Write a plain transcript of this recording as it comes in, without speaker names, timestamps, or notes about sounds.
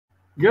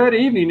Good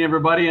evening,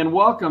 everybody, and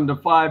welcome to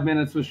 5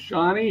 Minutes with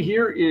Shawnee.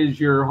 Here is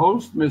your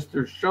host,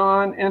 Mr.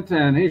 Shawn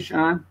Entin. Hey,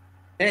 Shawn.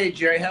 Hey,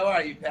 Jerry. How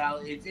are you,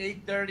 pal? It's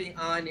 8:30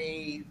 on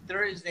a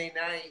Thursday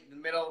night in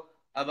the middle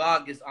of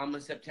August,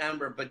 almost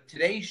September. But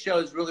today's show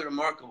is really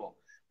remarkable.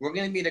 We're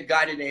going to meet a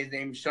guy today. His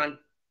name is Shawn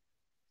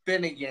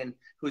Finnegan,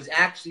 who's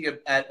actually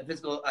a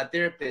physical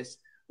therapist,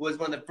 who was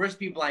one of the first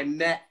people I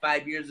met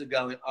 5 years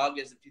ago in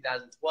August of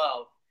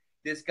 2012.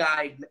 This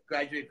guy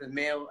graduated from the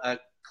Mayo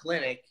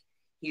Clinic.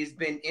 He's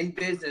been in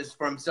business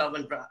for himself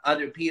and for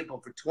other people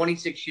for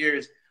 26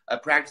 years,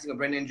 practicing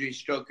brain injury,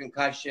 stroke,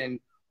 concussion,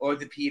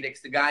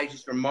 orthopedics. The guy is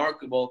just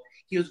remarkable.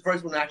 He was the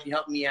first one to actually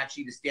help me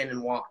to stand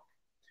and walk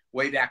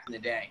way back in the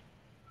day.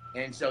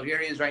 And so here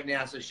he is right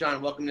now. So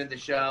Shawn, welcome to the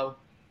show.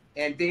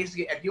 And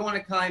basically, if you want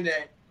to kind of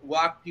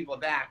walk people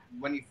back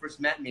when you first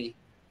met me,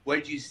 what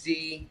did you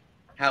see?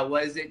 How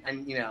was it?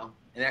 And, and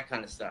that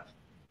kind of stuff.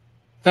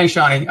 Thanks,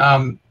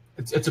 Shawnee.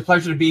 It's a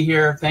pleasure to be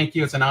here. Thank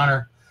you. It's an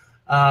honor.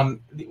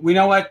 We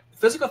know what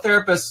physical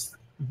therapists,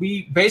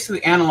 we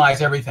basically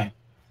analyze everything.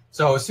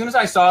 So as soon as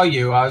I saw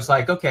you, I was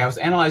like, okay, I was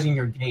analyzing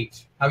your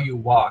gait, how you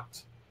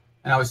walked.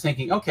 And I was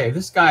thinking, okay,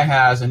 this guy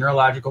has a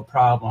neurological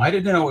problem. I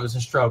didn't know it was a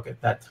stroke at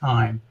that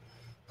time.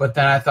 But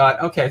then I thought,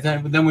 okay,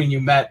 then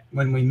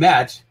when we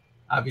met,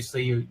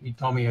 obviously you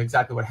told me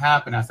exactly what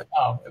happened. I was like,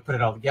 oh, I put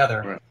it all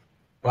together. Right.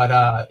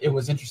 But it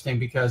was interesting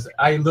because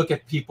I look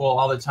at people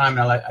all the time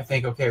and I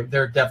think, okay,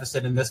 they're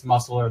deficit in this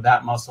muscle or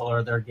that muscle,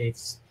 or their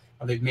gaits,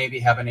 or they maybe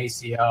have an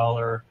ACL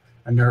or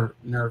a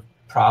nerve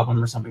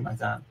problem or something like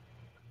that.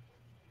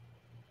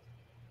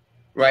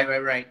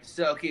 Right.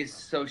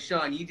 So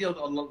Shawn, you deal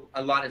with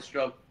a lot of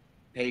stroke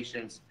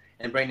patients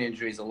and brain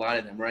injuries, a lot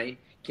of them, right?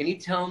 Can you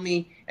tell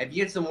me, if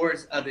you had some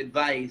words of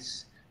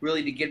advice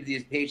really to give to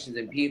these patients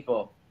and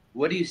people,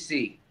 what do you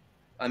see?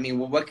 I mean,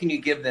 what can you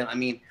give them? I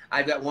mean,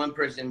 I've got one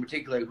person in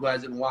particular who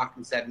hasn't walked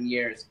in 7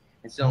 years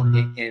and so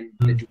in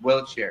the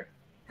wheelchair.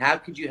 How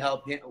could you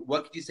help him?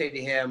 What could you say to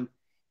him?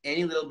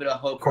 Any little bit of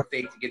hope or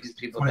faith to get these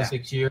people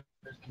 26 back? years.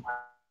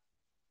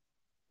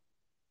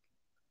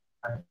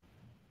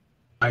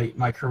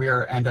 My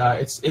career, and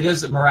it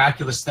is a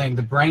miraculous thing.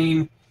 The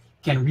brain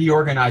can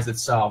reorganize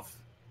itself,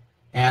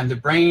 and the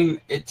brain,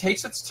 it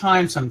takes its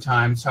time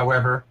sometimes,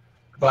 however,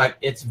 but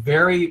it's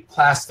very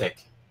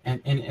plastic,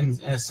 and in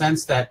a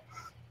sense that,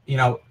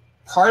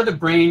 part of the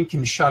brain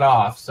can shut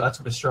off. So that's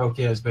what a stroke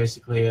is,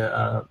 basically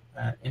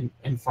an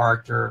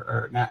infarct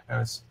or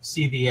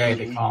CVA,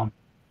 they call them.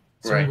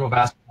 Cerebral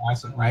vascular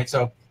accident, right?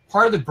 So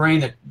part of the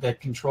brain that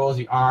controls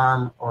the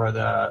arm or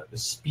the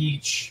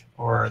speech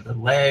or the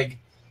leg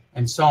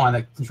and so on,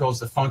 that controls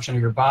the function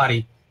of your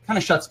body, kind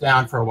of shuts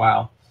down for a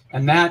while.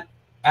 And that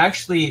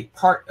actually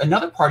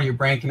another part of your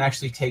brain can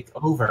actually take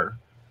over.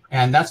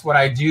 And that's what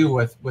I do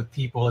with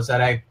people, is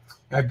that I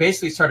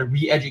basically start to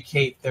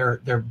re-educate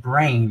their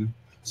brain.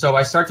 So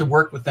I start to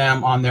work with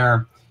them on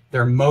their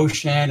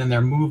motion and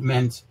their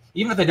movement.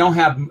 Even if they don't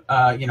have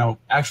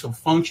actual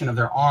function of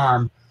their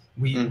arm,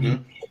 we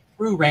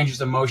through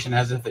ranges of motion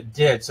as if it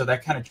did. So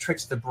that kind of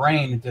tricks the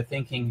brain into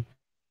thinking.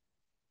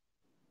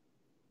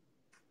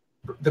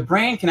 The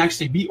brain can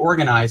actually be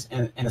organized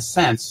in a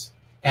sense,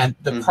 and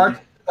the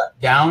part that's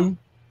down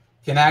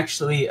can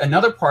actually,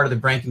 another part of the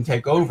brain can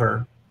take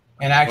over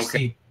and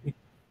actually,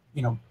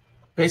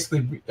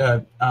 basically,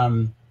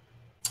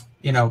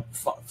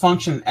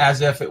 function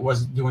as if it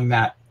was doing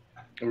that.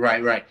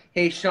 Right.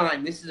 Hey,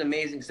 Shawn, this is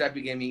amazing stuff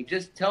you're giving me.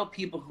 Just tell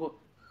people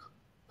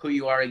who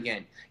you are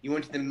again. You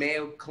went to the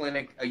Mayo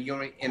Clinic,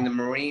 you're in the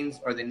Marines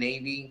or the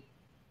Navy,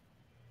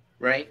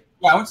 right?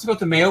 Yeah, I went to go to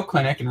the Mayo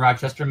Clinic in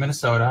Rochester,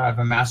 Minnesota. I have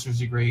a master's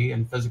degree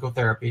in physical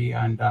therapy,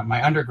 and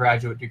my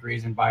undergraduate degree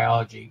is in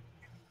biology.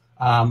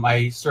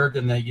 I served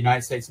in the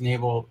United States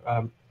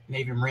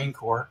Navy Marine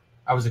Corps.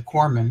 I was a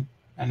corpsman,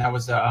 and I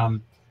was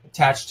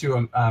attached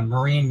to a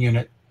Marine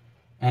unit,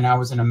 and I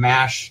was in a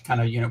MASH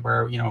kind of unit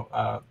where,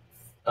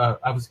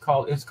 it was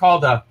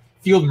called a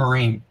field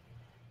Marine.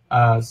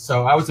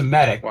 So I was a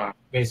medic,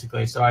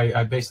 basically. So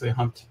I basically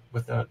humped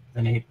with the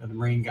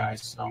Marine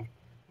guys. So it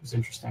was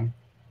interesting.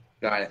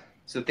 Got it.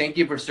 So thank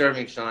you for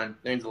serving, Shawn.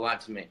 It means a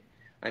lot to me.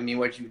 I mean,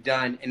 what you've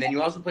done. And then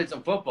you also played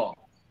some football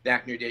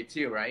back in your day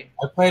too, right?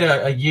 I played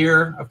a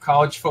year of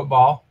college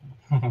football.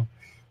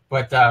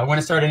 But when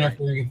I started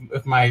interfering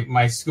with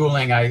my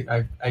schooling,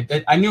 I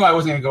knew I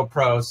wasn't going to go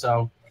pro.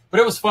 But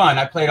it was fun.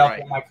 I played all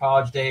through my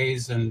college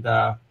days, and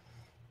I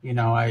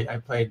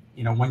played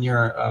 1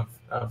 year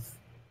of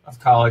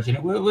college, and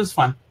it was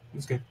fun. It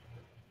was good.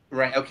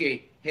 Right.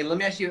 Okay. Hey, let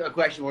me ask you a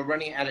question. We're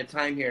running out of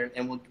time here,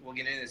 and we'll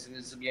get into this, and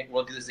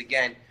we'll do this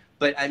again.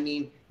 But I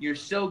mean, you're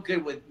so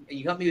good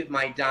you help me with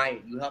my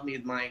diet. You help me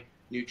with my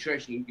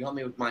nutrition. You help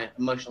me with my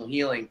emotional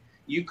healing.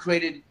 You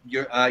created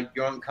your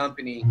own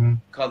company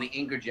called the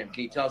Anchor Gym.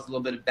 Can you tell us a little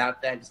bit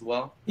about that as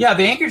well? Yeah,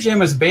 the Anchor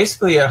Gym is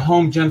basically a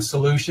home gym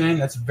solution.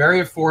 It's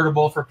very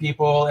affordable for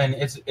people, and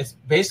it's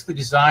basically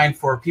designed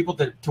for people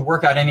to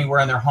work out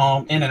anywhere in their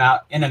home, in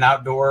and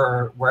outdoor,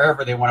 or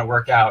wherever they want to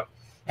work out.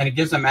 And it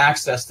gives them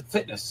access to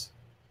fitness.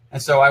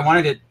 And so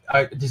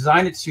I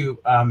designed it to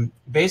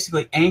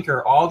basically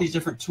anchor all these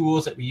different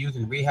tools that we use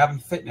in rehab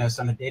and fitness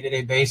on a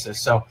day-to-day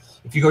basis. So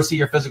if you go see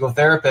your physical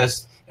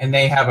therapist and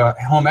they have a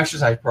home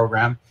exercise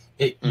program,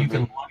 you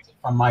can launch it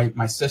from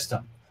my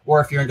system. Or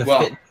if you're into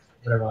fitness,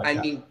 whatever like that.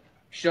 I mean,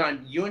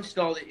 Shawn, you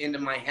installed it into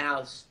my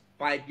house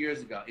 5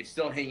 years ago. It's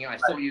still hanging out. I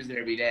still use it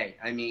every day.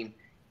 I mean,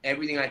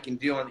 everything I can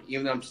do,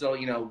 even though I'm still,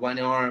 one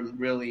arm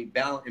really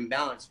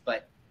imbalanced,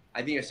 but I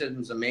think your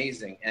system's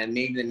amazing. And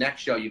maybe the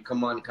next show you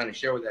come on and kind of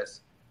share with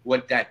us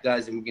what that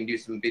does, and we can do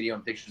some video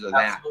and pictures of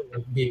that.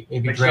 Absolutely.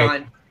 It'd be great.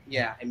 Shawn,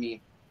 yeah, I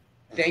mean,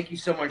 thank you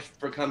so much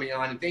for coming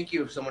on, and thank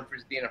you so much for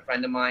being a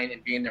friend of mine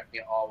and being there for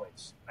me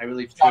always. I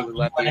really truly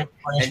love you.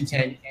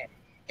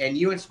 And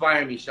you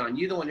inspire me, Shawn.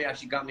 You're the one who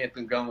actually got me up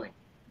and going.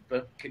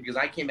 But because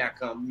I came back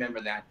home,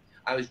 remember that.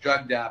 I was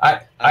drugged up.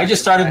 I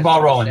just started the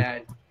ball rolling.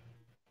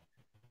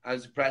 I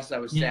was depressed. I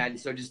was sad.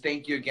 So just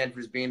thank you again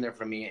for being there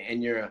for me.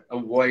 And you're a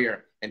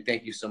warrior. And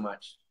thank you so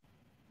much.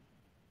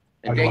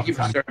 And thank you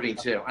for serving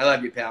too. I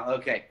love you, pal.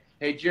 Okay.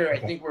 Hey, Jerry,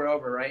 I think we're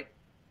over, right?